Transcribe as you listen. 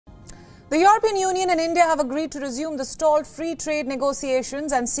The European Union and India have agreed to resume the stalled free trade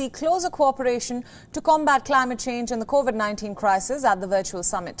negotiations and seek closer cooperation to combat climate change and the COVID-19 crisis at the virtual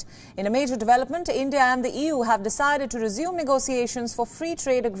summit. In a major development, India and the EU have decided to resume negotiations for free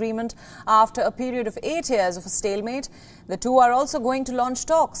trade agreement after a period of 8 years of a stalemate. The two are also going to launch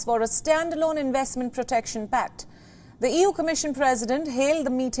talks for a standalone investment protection pact. The EU Commission President hailed the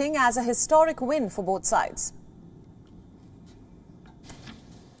meeting as a historic win for both sides.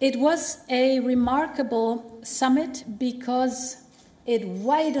 It was a remarkable summit because it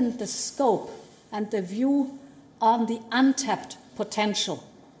widened the scope and the view on the untapped potential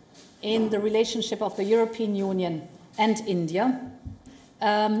in the relationship of the European Union and India.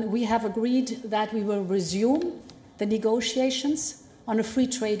 We have agreed that we will resume the negotiations on a free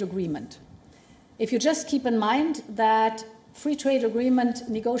trade agreement. If you just keep in mind that free trade agreement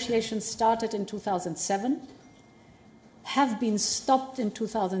negotiations started in 2007, have been stopped in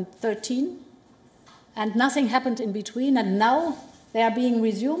 2013, and nothing happened in between, and now they are being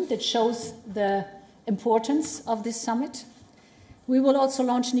resumed. It shows the importance of this summit. We will also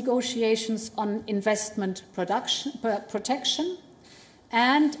launch negotiations on investment protection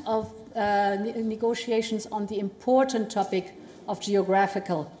and of negotiations on the important topic of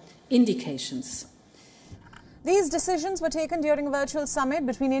geographical indications. These decisions were taken during a virtual summit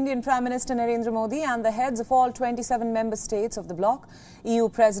between Indian Prime Minister Narendra Modi and the heads of all 27 member states of the bloc. EU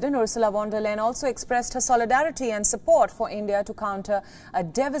President Ursula von der Leyen also expressed her solidarity and support for India to counter a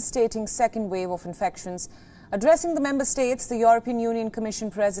devastating second wave of infections. Addressing the member states, the European Union Commission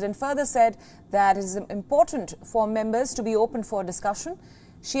President further said that it is important for members to be open for discussion.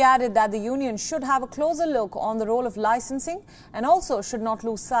 She added that the Union should have a closer look on the role of licensing and also should not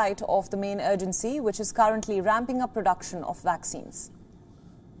lose sight of the main urgency, which is currently ramping up production of vaccines.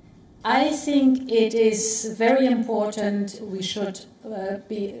 I think it is very important we should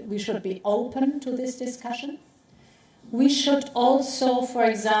be open to this discussion. We should also, for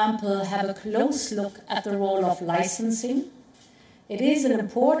example, have a close look at the role of licensing. These are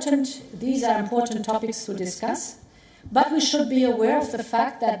important topics to discuss. But we should be aware of the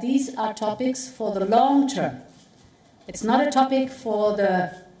fact that these are topics for the long term. It's not a topic for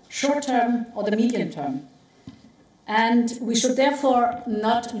the short term or the medium term. And we should therefore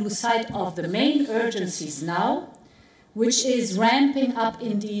not lose sight of the main urgencies now, which is ramping up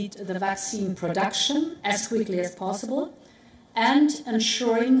indeed the vaccine production as quickly as possible and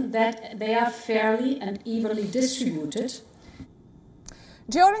ensuring that they are fairly and evenly distributed.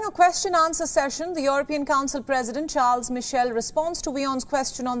 During a question-answer session, the European Council President Charles Michel responds to WION's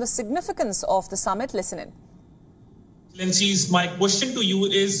question on the significance of the summit. Listen in. Excellencies, my question to you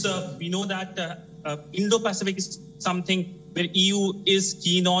is, we know that Indo-Pacific is something where EU is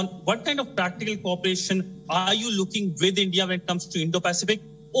keen on. What kind of practical cooperation are you looking with India when it comes to Indo-Pacific?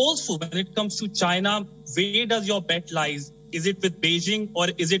 Also, when it comes to China, where does your bet lies? Is it with Beijing or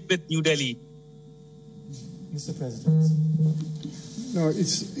is it with New Delhi? Mr. President. No,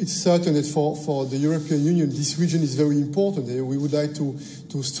 it's certain that for the European Union, this region is very important. We would like to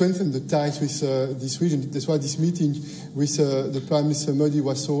strengthen the ties with this region. That's why this meeting with the Prime Minister Modi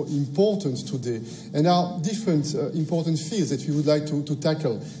was so important today. And there are different important fields that we would like to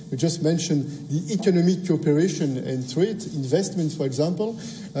tackle. We just mentioned the economic cooperation and trade, investment, for example.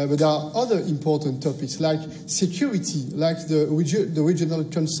 But there are other important topics like security, like the regional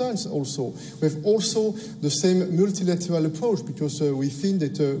concerns also. We have also the same multilateral approach because we think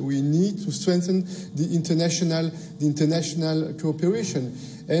that we need to strengthen the international cooperation.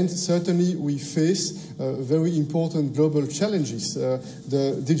 And certainly we face very important global challenges,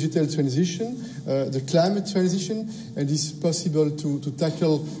 the digital transition, the climate transition, and it's possible to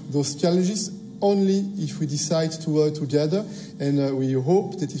tackle those challenges only if we decide to work together, and we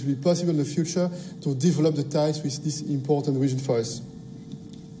hope that it will be possible in the future to develop the ties with this important region for us.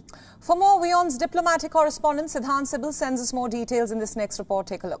 For more, WION's diplomatic correspondent Sidhant Sibil sends us more details in this next report.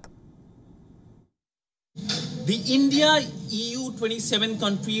 Take a look. The India-EU 27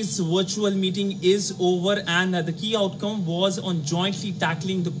 countries virtual meeting is over, and the key outcome was on jointly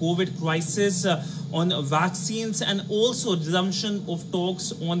tackling the COVID crisis, on vaccines, and also resumption of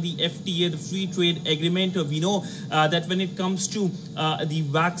talks on the FTA, the free trade agreement. We know that when it comes to the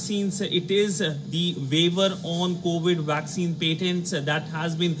vaccines, it is the waiver on COVID vaccine patents that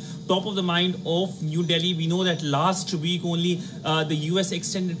has been top of the mind of New Delhi. We know that last week only the US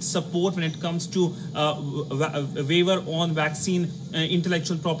extended support when it comes to waiver on vaccine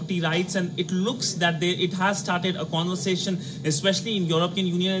intellectual property rights, and it looks that it has started a conversation, especially in European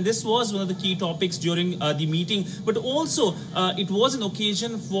Union, and this was one of the key topics during the meeting. But also it was an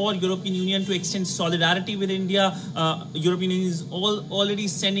occasion for European Union to extend solidarity with India. European Union is already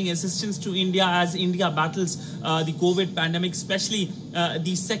sending assistance to India as India battles the COVID pandemic, especially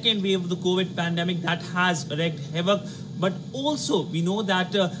the second wave of the COVID pandemic that has wreaked havoc. But also we know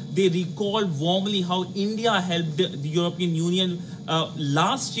that they recalled warmly how India helped the European Union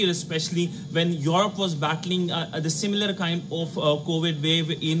last year, especially when Europe was battling the similar kind of COVID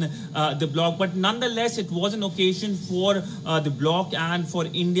wave in the bloc. But nonetheless, it was an occasion for the bloc and for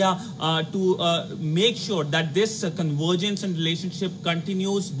India to make sure that this convergence and relationship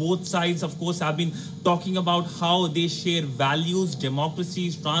continues. Both sides, of course, have been talking about how they share values,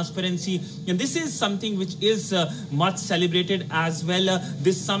 democracy, transparency, and this is something which is much celebrated as well.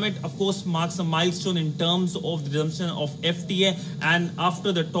 This summit, of course, marks a milestone in terms of the resumption of FTA, and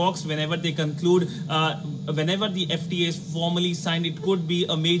after the talks, whenever they conclude, whenever the FTA is formally signed, it could be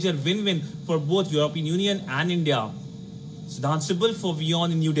a major win-win for both European Union and India. Siddhant Sibal for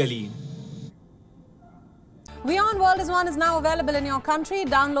WION in New Delhi. WION World is now available in your country.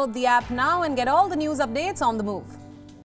 Download the app now and get all the news updates on the move.